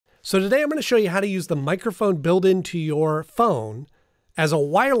So today I'm going to show you how to use the microphone built into your phone as a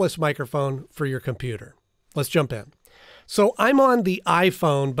wireless microphone for your computer. Let's jump in. So I'm on the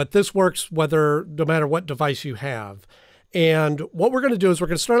iPhone, but this works no matter what device you have. And what we're going to do is we're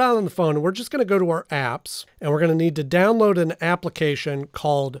going to start out on the phone and we're just going to go to our apps and we're going to need to download an application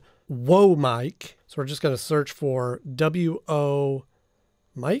called Howfinity. So we're just going to search for W-O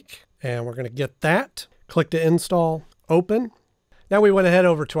Mic and we're going to get that. Click to install, open. Now we want to head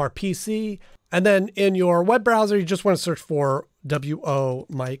over to our PC, and then in your web browser, you just want to search for WO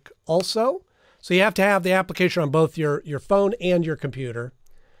Mic also. So you have to have the application on both your phone and your computer.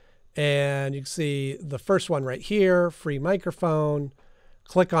 And you can see the first one right here, free microphone.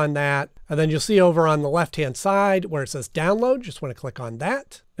 Click on that. And then you'll see over on the left-hand side where it says download, just want to click on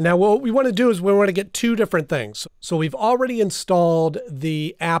that. And now what we want to do is we want to get two different things. So we've already installed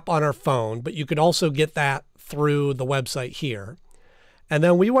the app on our phone, but you could also get that through the website here. And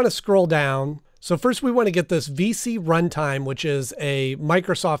then we want to scroll down. So first we want to get this VC runtime, which is a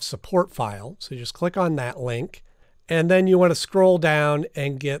Microsoft support file. So you just click on that link. And then you want to scroll down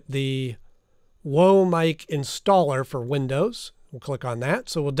and get the Howfinity installer for Windows. We'll click on that.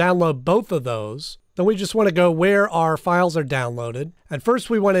 So we'll download both of those. Then we just want to go where our files are downloaded. And first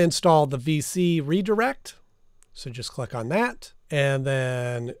we want to install the VC redirect. So just click on that. And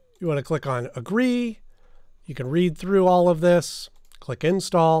then you want to click on agree. You can read through all of this. Click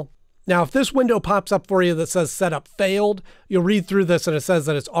install. Now, if this window pops up for you that says setup failed, you'll read through this and it says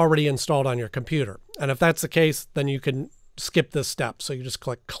that it's already installed on your computer. And if that's the case, then you can skip this step. So you just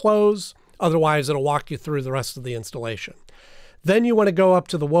click close. Otherwise, it'll walk you through the rest of the installation. Then you want to go up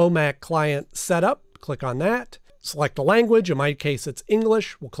to the Howfinity client setup. Click on that. Select a language. In my case, it's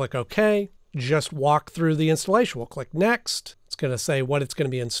English. We'll click OK. Just walk through the installation. We'll click next. It's going to say what it's going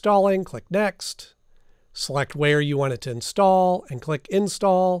to be installing. Click next. Select where you want it to install and click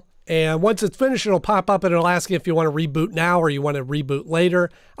install. And once it's finished, it'll pop up and it'll ask you if you want to reboot now or you want to reboot later.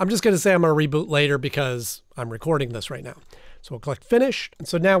 I'm just going to say I'm going to reboot later because I'm recording this right now. So we'll click finish. And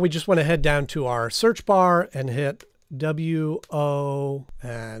so now we just want to head down to our search bar and hit WO,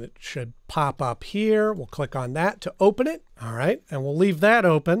 and it should pop up here. We'll click on that to open it. All right, and we'll leave that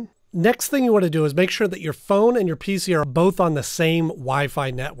open. Next thing you want to do is make sure that your phone and your PC are both on the same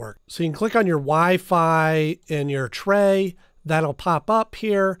Wi-Fi network. So you can click on your Wi-Fi in your tray. That'll pop up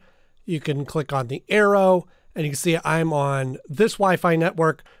here. You can click on the arrow and you can see I'm on this Wi-Fi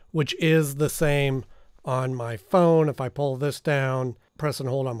network, which is the same on my phone. If I pull this down, press and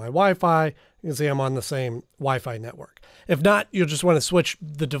hold on my Wi-Fi, you can see I'm on the same Wi-Fi network. If not, you'll just want to switch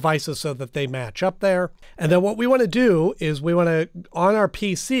the devices so that they match up there. And then what we want to do is we want to, on our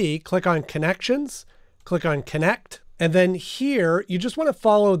PC, click on Connections, click on Connect, and then here, you just want to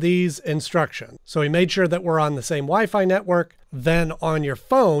follow these instructions. So we made sure that we're on the same Wi-Fi network. Then on your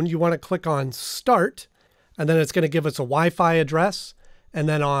phone, you want to click on Start, and then it's going to give us a Wi-Fi address. And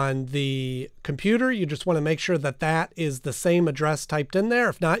then on the computer, you just want to make sure that that is the same address typed in there.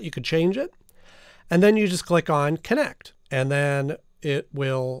 If not, you could change it. And then you just click on Connect. And then it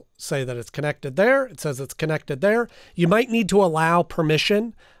will say that it's connected there. It says it's connected there. You might need to allow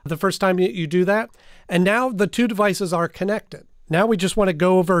permission the first time you do that. And now the two devices are connected. Now we just want to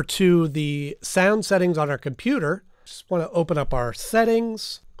go over to the sound settings on our computer. Just want to open up our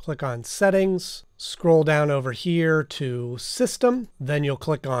settings, click on Settings, scroll down over here to System. Then you'll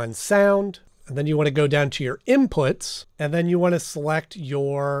click on Sound. And then you want to go down to your inputs, and then you want to select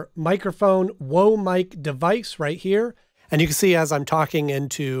your microphone Howfinity device right here. And you can see as I'm talking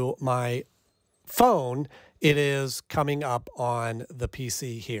into my phone, it is coming up on the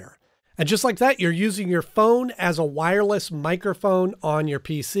PC here. And just like that, you're using your phone as a wireless microphone on your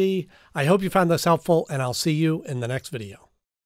PC. I hope you found this helpful, and I'll see you in the next video.